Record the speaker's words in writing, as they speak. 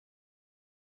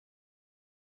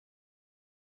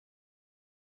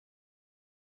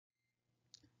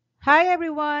Hi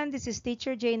everyone, this is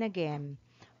Teacher Jane again.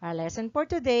 Our lesson for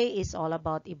today is all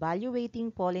about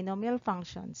evaluating polynomial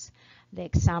functions. The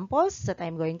examples that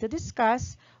I'm going to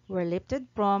discuss were lifted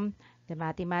from the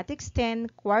Mathematics 10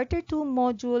 Quarter 2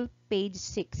 module, page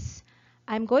 6.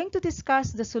 I'm going to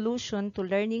discuss the solution to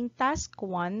learning task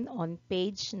 1 on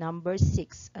page number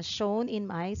 6 as shown in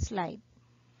my slide.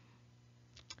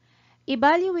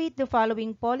 Evaluate the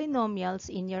following polynomials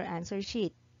in your answer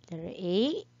sheet. Letter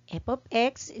A, f of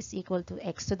x is equal to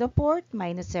x to the fourth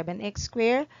minus 7x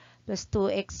squared plus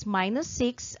 2x minus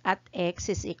 6 at x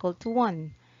is equal to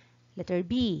 1. Letter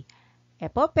B,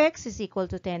 f of x is equal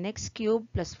to 10x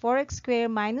cubed plus 4x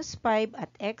squared minus 5 at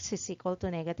x is equal to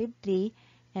negative 3.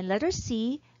 And letter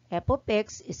C, f of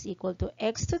x is equal to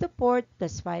x to the fourth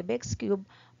plus 5x cubed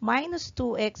minus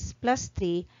 2x plus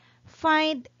 3.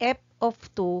 Find f of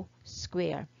 2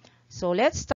 square. So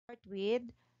let's start with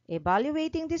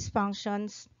evaluating these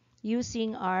functions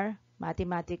using our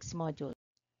mathematics module.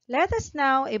 Let us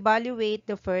now evaluate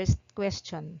the first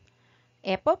question.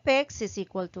 F of x is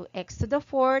equal to x to the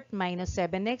fourth minus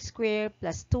 7x squared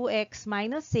plus 2x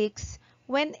minus 6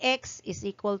 when x is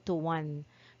equal to 1.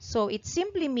 So it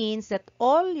simply means that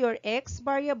all your x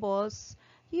variables,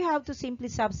 you have to simply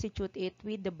substitute it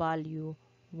with the value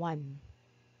 1.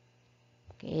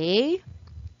 Okay.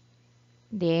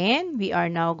 Then we are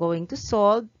now going to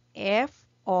solve f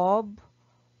of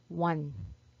 1.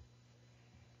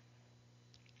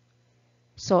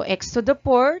 So x to the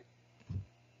fourth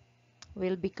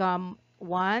will become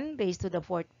 1 raised to the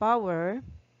fourth power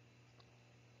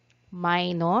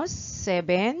minus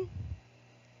 7,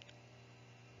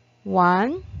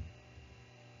 1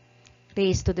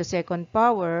 raised to the second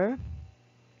power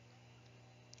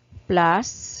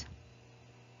plus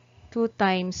 2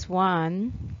 times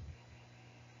 1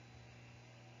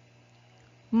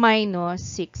 minus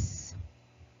 6.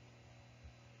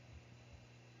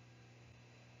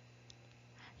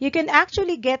 You can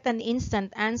actually get an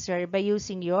instant answer by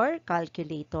using your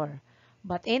calculator.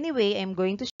 But anyway, I'm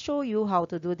going to show you how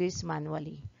to do this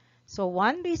manually. So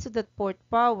 1 raised to the fourth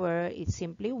power is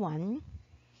simply 1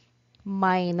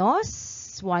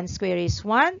 minus 1 square is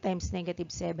 1 times negative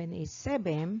 7 is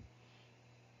 7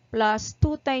 plus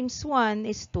 2 times 1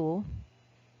 is 2,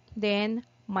 then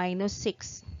minus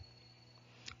 6.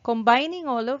 Combining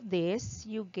all of this,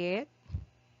 you get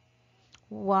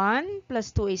 1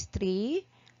 plus 2 is 3,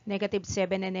 negative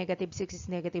 7 and negative 6 is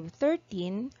negative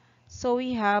 13, so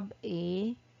we have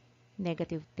a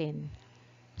negative 10.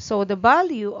 So the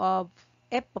value of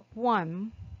f of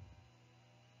 1,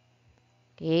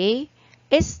 okay,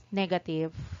 is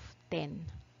negative 10.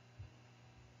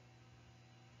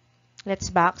 Let's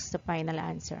box the final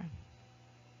answer.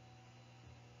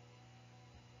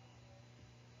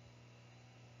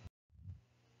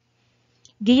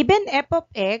 Given f of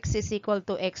x is equal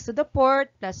to x to the fourth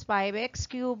plus 5x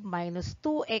cubed minus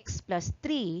 2x plus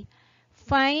 3,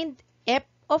 find f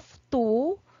of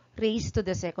 2 raised to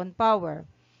the second power.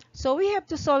 So we have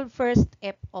to solve first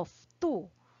f of 2.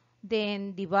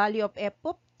 Then the value of f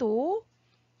of 2,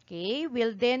 okay,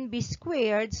 will then be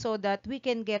squared so that we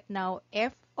can get now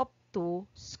f of 2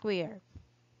 squared.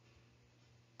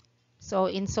 So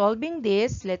in solving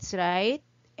this, let's write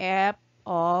f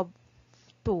of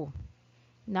 2.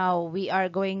 Now we are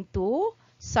going to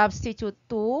substitute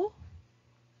 2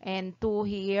 and 2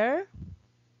 here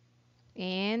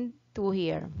and 2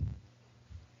 here.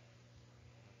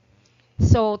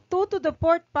 So 2 to the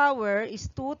fourth power is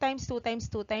 2 times 2 times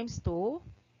 2 times 2,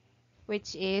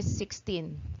 which is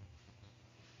 16.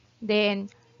 Then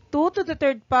 2 to the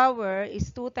third power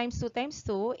is 2 times 2 times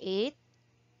 2, 8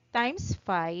 times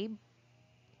 5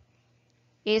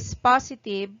 is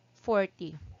positive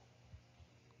 40.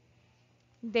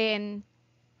 Then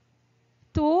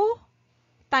 2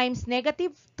 times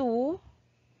negative 2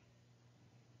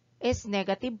 is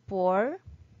negative 4.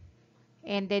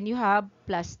 And then you have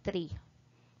plus 3.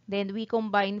 Then we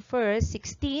combine first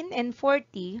 16 and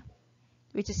 40,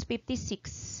 which is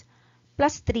 56,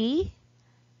 plus 3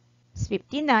 is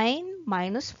 59,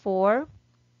 minus 4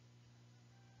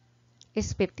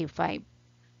 is 55.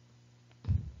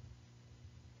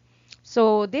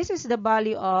 So this is the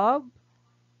value of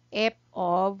f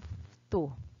of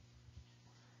 2.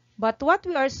 But what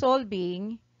we are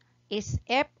solving is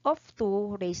f of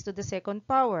 2 raised to the second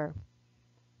power.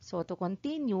 So to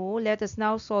continue, let us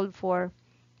now solve for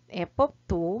f of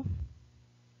 2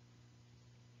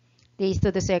 raised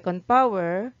to the second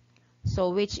power, so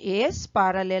which is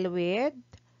parallel with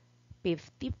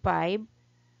 55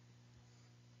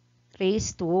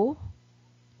 raised to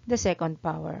the second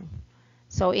power.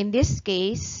 So in this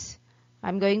case,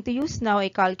 I'm going to use now a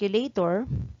calculator.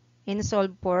 and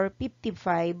solve for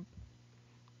 55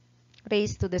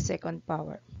 raised to the second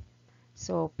power.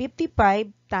 So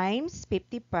 55 times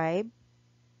 55,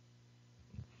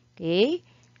 okay,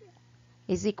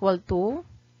 is equal to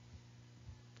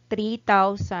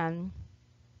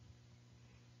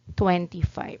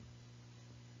 3025.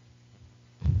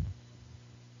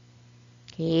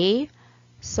 Okay,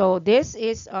 so this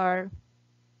is our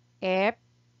f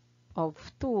of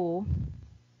 2,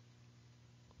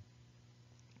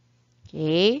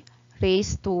 okay,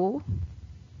 raised to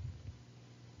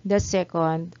the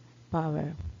second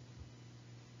power.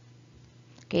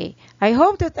 Okay, I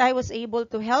hope that I was able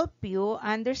to help you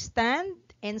understand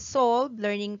and solve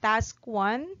learning task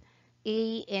 1,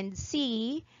 A and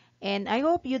C, and I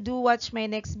hope you do watch my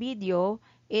next video.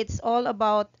 It's all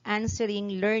about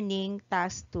answering learning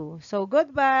task 2. So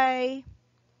goodbye!